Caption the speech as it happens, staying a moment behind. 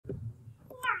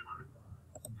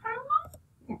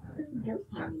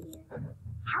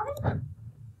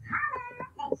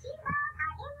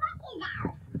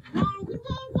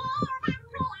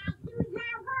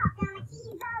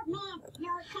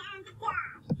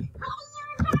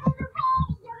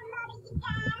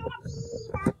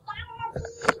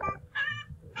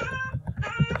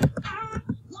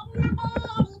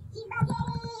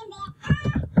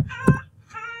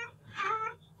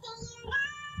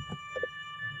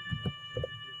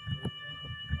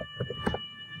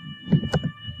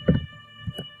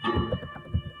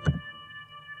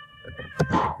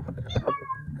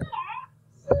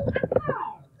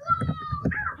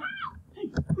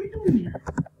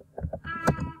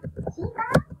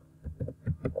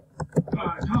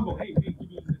Tombo, hey, give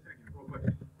me a second, real quick.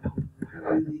 Now,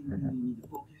 I really need to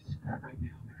focus right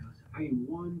now because I am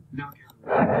one knockout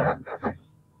away.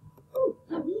 Ooh,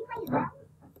 can we play around?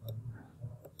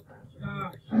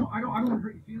 I don't want to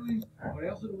hurt your feelings, but I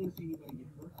also don't want to see anybody get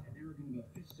hurt, and then we're going to go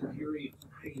fists of fury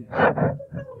and fight.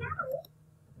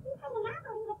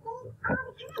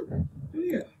 Oh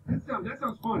yeah, that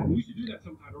sounds fun. We should do that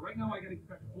sometime. But right now, I got to get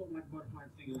back to floating like a butterfly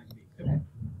and singing like a bee. Come on.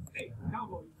 Hey,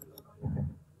 Tombo.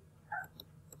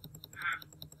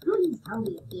 Who needs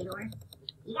Toby, Theodore?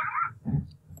 You got us?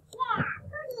 Yeah,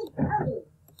 who needs Toby?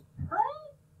 Toby,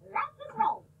 right this way.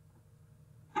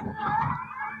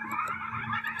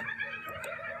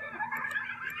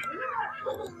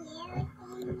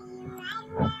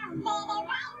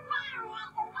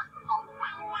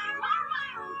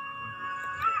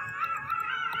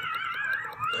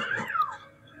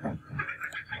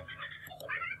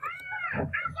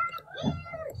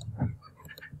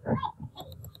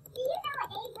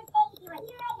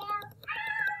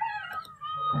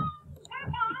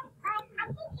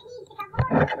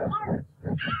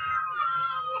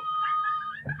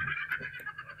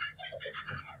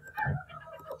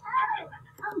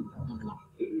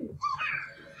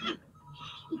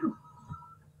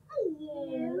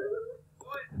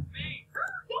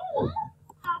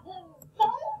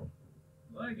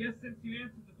 Well, I guess since you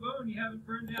answered the phone, you haven't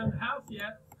burned down the house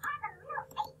yet.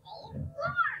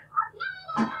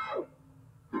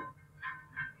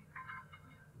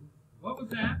 What was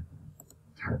that?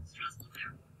 Don't stress me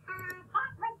out. That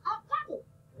was Aunt Jackie.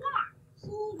 Yeah,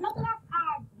 she's making us a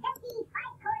zesty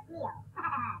 5-course meal.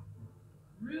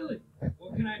 Really?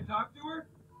 Well, can I talk to her?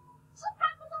 She's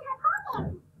practicing her pole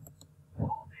dancing.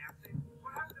 Pole dancing?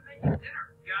 What happened to making dinner?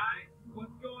 Guys,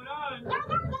 what's going on? Gotta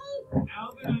go, Dave.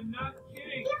 Alvin, I'm not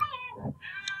kidding. See you later.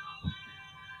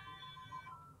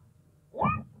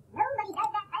 Yep, nobody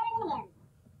does that better than him.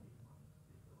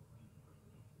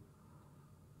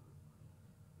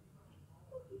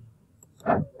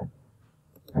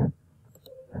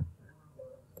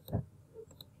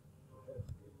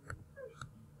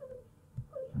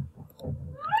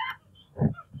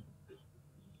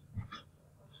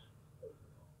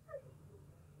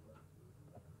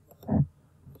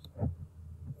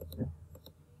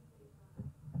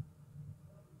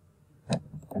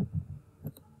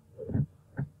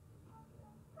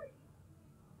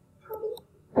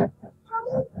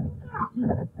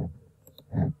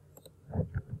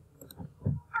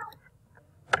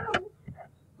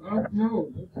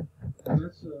 No,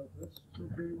 that's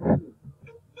okay with it.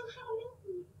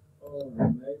 Oh, the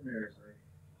nightmares. I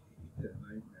hate the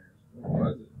nightmares. What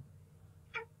was it?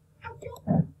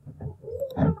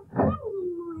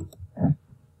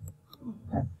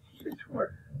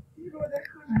 You know that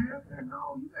couldn't happen. No,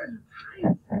 you guys are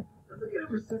tight. Nothing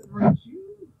ever separates you.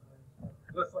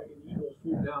 That's like an eagle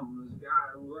swoop down on this guy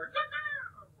and was like,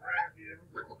 grab you.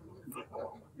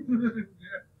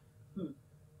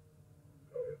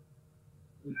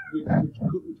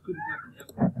 Which couldn't happen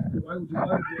ever. So why would you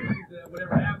think that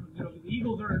whatever happens, you know, the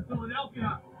Eagles are in Philadelphia.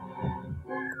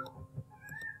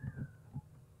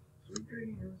 Sweet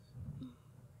dreams.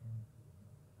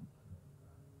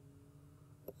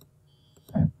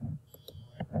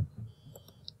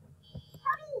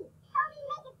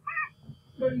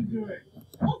 What are you doing? There's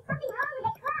something wrong with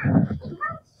the clock. It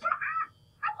won't shut up.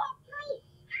 I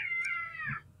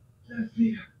can't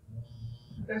sleep.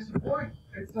 That's the point.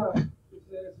 It's an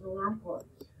alarm clock.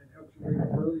 It helps you wake up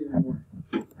early in the morning.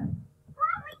 Why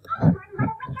would anyone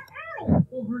want to wake up early?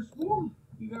 Well, for school,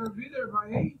 you gotta be there by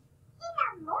 8. In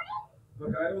the morning?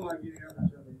 Look, I don't like getting up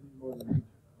until any more than 8.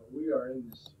 But we are in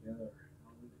this together.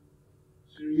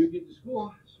 The sooner you get to school,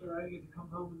 the sooner I get to come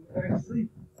home and get back to sleep.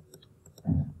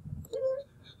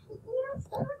 You mean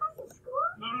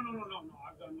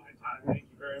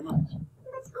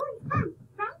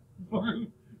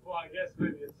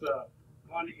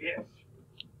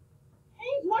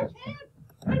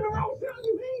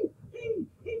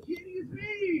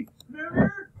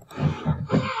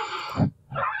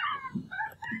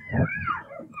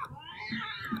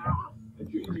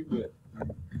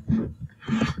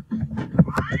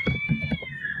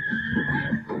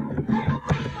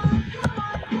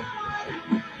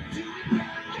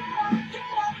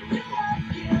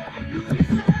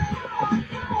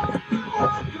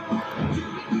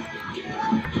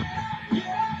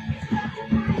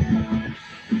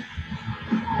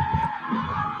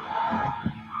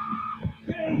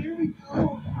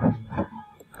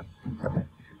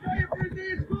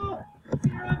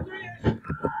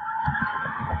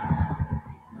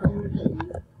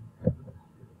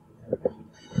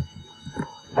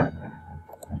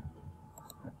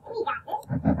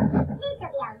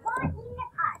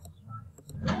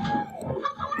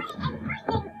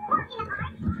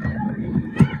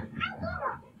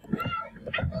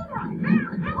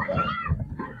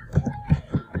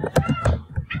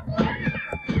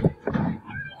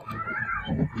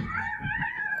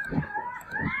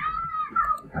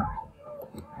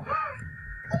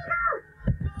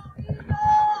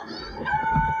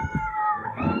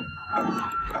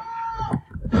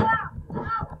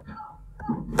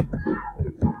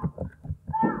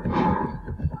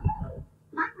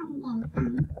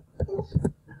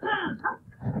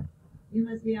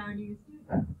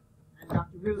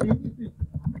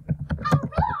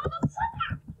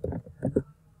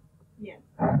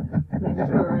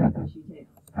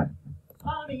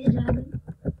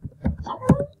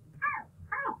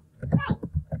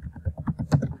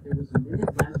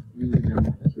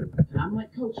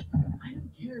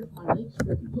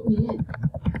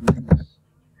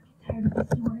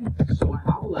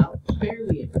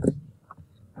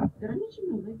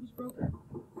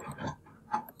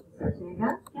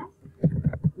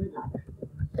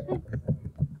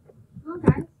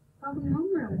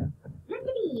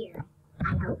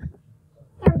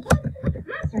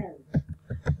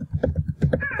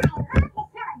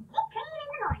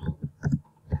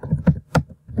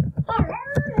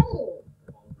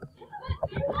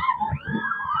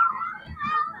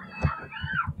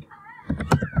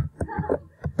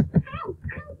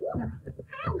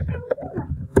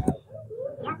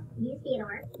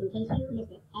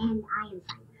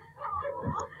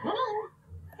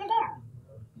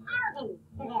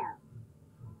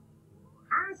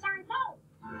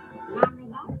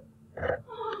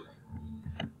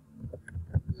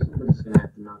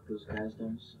has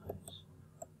those size.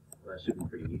 Well, that should be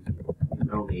pretty easy.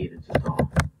 They're only 8 inches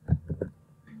tall.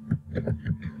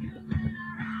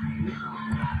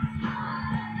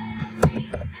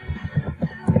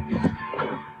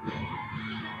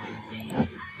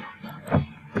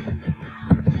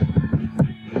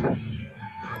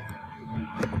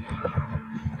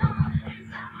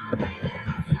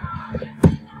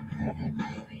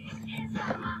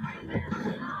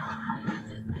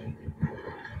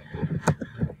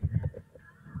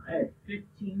 I had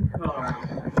 15 cars.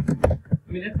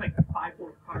 I mean, that's like 5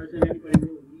 more cars than anybody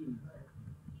really needs.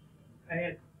 I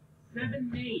had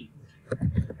 7 maids.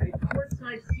 I had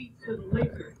courtside seats for the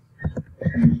Lakers.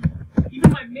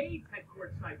 Even my maids had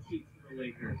courtside seats for the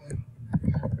Lakers. And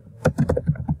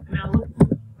now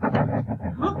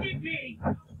look at me!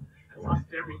 I lost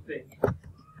everything.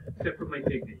 Except for my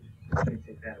dignity. I can't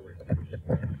take that away.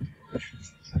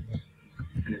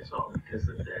 And it's all because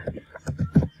of that.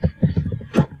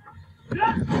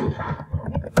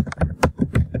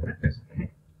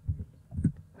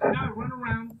 Now I run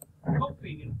around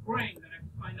hoping and praying that I can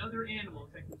find other animals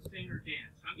that